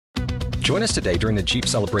Join us today during the Jeep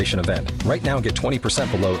Celebration event. Right now, get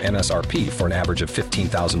 20% below MSRP for an average of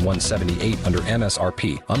 $15,178 under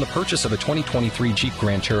MSRP on the purchase of a 2023 Jeep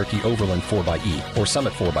Grand Cherokee Overland 4xE or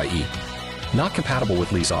Summit 4xE. Not compatible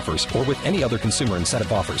with lease offers or with any other consumer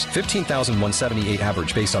incentive offers. $15,178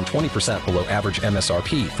 average based on 20% below average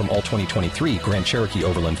MSRP from all 2023 Grand Cherokee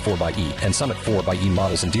Overland 4xE and Summit 4xE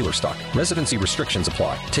models in dealer stock. Residency restrictions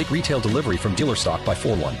apply. Take retail delivery from dealer stock by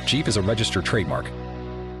 4/1. Jeep is a registered trademark.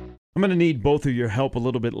 I'm going to need both of your help a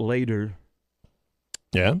little bit later.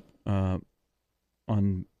 Yeah?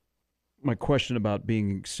 On my question about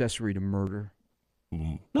being accessory to murder.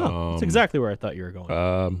 No, that's exactly where I thought you were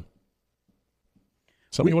going.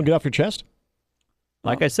 Something you want to get off your chest?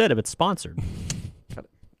 Like I said, if it's sponsored.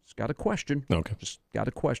 Just got a question. Okay. Just got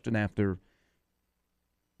a question after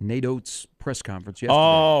Nate Oates' press conference yesterday.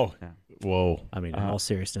 Oh. Yeah. Whoa. I mean, in all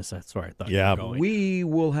seriousness, that's where I thought you Yeah. were going. We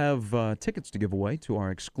will have tickets to give away to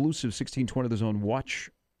our exclusive 1620 The Zone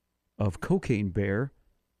watch of Cocaine Bear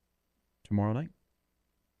tomorrow night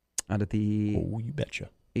out at the You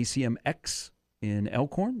betcha. ACMX in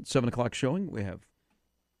Elkhorn, 7 o'clock showing. We have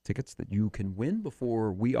tickets that you can win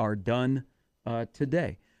before we are done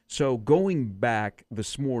today. So going back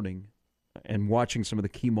this morning and watching some of the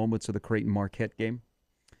key moments of the Creighton-Marquette game,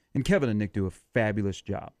 and Kevin and Nick do a fabulous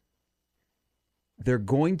job. They're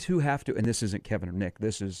going to have to, and this isn't Kevin or Nick,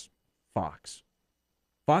 this is Fox.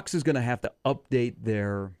 Fox is going to have to update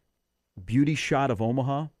their beauty shot of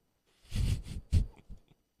Omaha.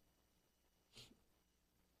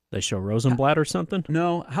 They show Rosenblatt or something?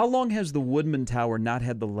 No. How long has the Woodman Tower not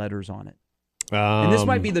had the letters on it? And this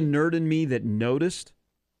might be the nerd in me that noticed,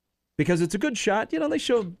 because it's a good shot. You know, they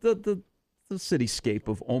show the cityscape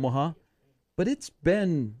of Omaha. But it's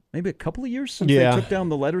been maybe a couple of years since they took down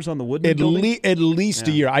the letters on the Woodman building. At least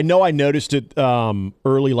a year. I know I noticed it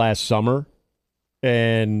early last summer,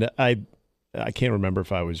 and I can't remember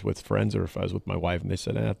if I was with friends or if I was with my wife, and they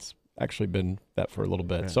said, it's actually been that for a little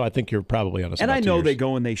bit. Yeah. So I think you're probably on a. And I know they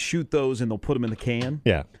go and they shoot those and they'll put them in the can.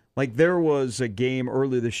 Yeah. Like there was a game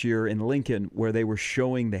earlier this year in Lincoln where they were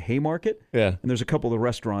showing the Haymarket. Yeah. And there's a couple of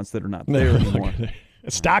restaurants that are not there anymore.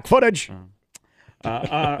 Stock footage.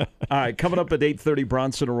 All right, coming up at 8:30,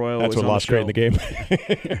 Bronson Arroyo. That's what lost Creighton the game.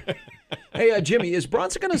 Hey, Jimmy, is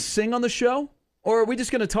Bronson going to sing on the show, or are we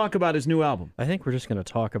just going to talk about his new album? I think we're just going to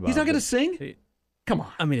talk about. He's not going to sing? Come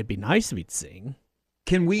on. I mean, it'd be nice if he'd sing.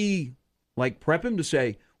 Can we prep him to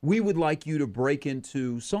say we would like you to break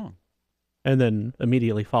into song, and then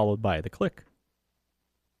immediately followed by the click?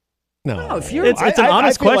 No, if you're, it's an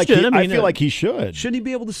honest question. I feel like he should. Shouldn't he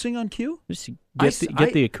be able to sing on cue? Just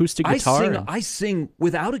get the acoustic guitar. I sing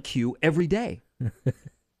without a cue every day.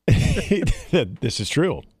 This is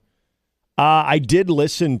true. I did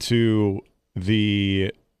listen to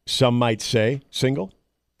the Some Might Say single.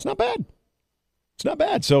 It's not bad. It's not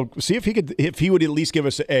bad. So see if he would at least give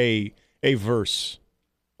us a verse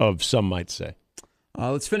of Some Might Say.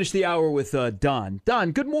 Let's finish the hour with Don.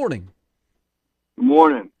 Don, good morning. Good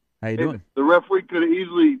morning. How you doing? The referee could have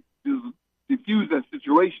easily diffused that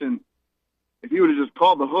situation if he would have just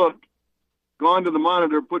called the hook, gone to the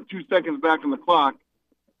monitor, put 2 seconds back on the clock,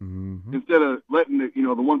 instead of letting the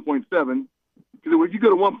 1.7. Because if you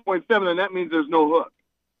go to 1.7, then that means there's no hook.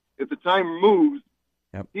 If the timer moves,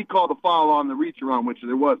 he called a foul on the reach around, which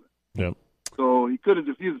there wasn't. Yep. So he could have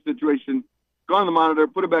diffused the situation, gone to the monitor,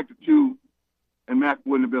 put it back to 2, and Mac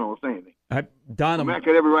wouldn't have been able to say anything. Mac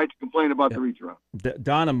had every right to complain about the reach around.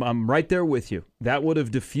 Don, I'm right there with you. That would have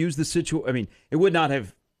diffused the situation. I mean, it would not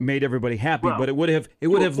have made everybody happy, but it would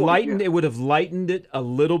have lightened it a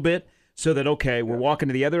little bit so that we're walking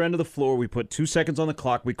to the other end of the floor. We put 2 seconds on the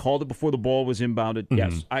clock. We called it before the ball was inbounded. Mm-hmm.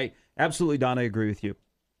 Yes, I absolutely, Don, I agree with you.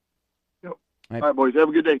 Yep. All right, boys, have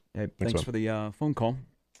a good day. Hey, thanks for the phone call.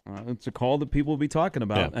 It's a call that people will be talking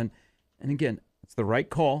about, and again, it's the right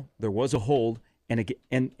call. There was a hold. And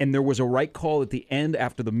there was a right call at the end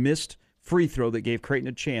after the missed free throw that gave Creighton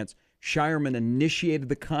a chance. Shireman initiated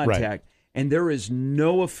the contact, and there is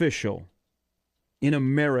no official in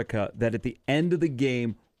America that at the end of the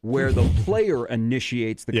game where the player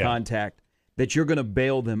initiates the contact that you're going to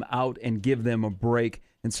bail them out and give them a break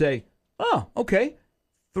and say, oh, okay,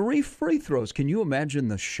 3 free throws. Can you imagine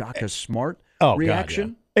the Shaka Smart reaction?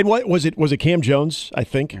 God, yeah. And what was it? Was it Cam Jones, I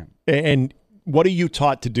think? Yeah. And what are you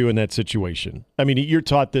taught to do in that situation? I mean, you're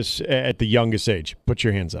taught this at the youngest age. Put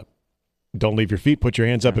your hands up. Don't leave your feet. Put your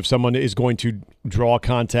hands up. If someone is going to draw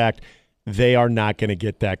contact, they are not going to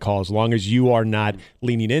get that call. As long as you are not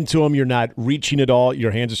leaning into them, you're not reaching at all,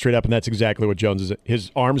 your hands are straight up, and that's exactly what Jones is.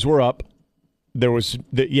 His arms were up, there was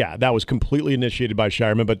that was completely initiated by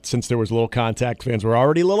Shireman, but since there was a little contact, fans were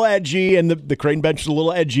already a little edgy, and the Creighton bench was a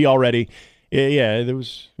little edgy already. Yeah, there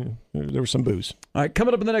was some booze. All right,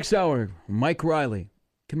 coming up in the next hour, Mike Riley.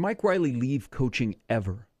 Can Mike Riley leave coaching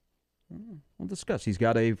ever? We'll discuss. He's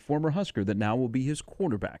got a former Husker that now will be his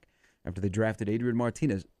quarterback after they drafted Adrian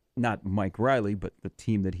Martinez. Not Mike Riley, but the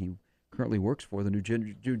team that he currently works for, the New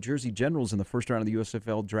Jersey Generals, in the first round of the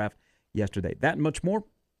USFL draft yesterday. That and much more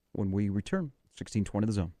when we return. 1620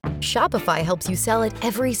 The Zone. Shopify helps you sell at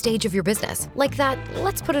every stage of your business. Like that,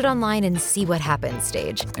 let's put it online and see what happens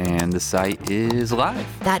stage. And the site is live.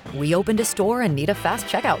 That we opened a store and need a fast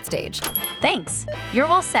checkout stage. Thanks. You're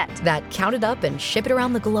all set. That count it up and ship it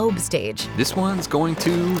around the globe stage. This one's going to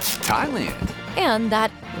Thailand. And that,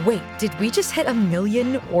 wait, did we just hit 1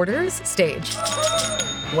 million orders stage?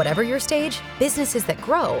 Whatever your stage, businesses that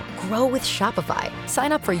grow with Shopify.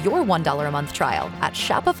 Sign up for your $1 a month trial at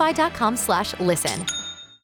shopify.com/listen.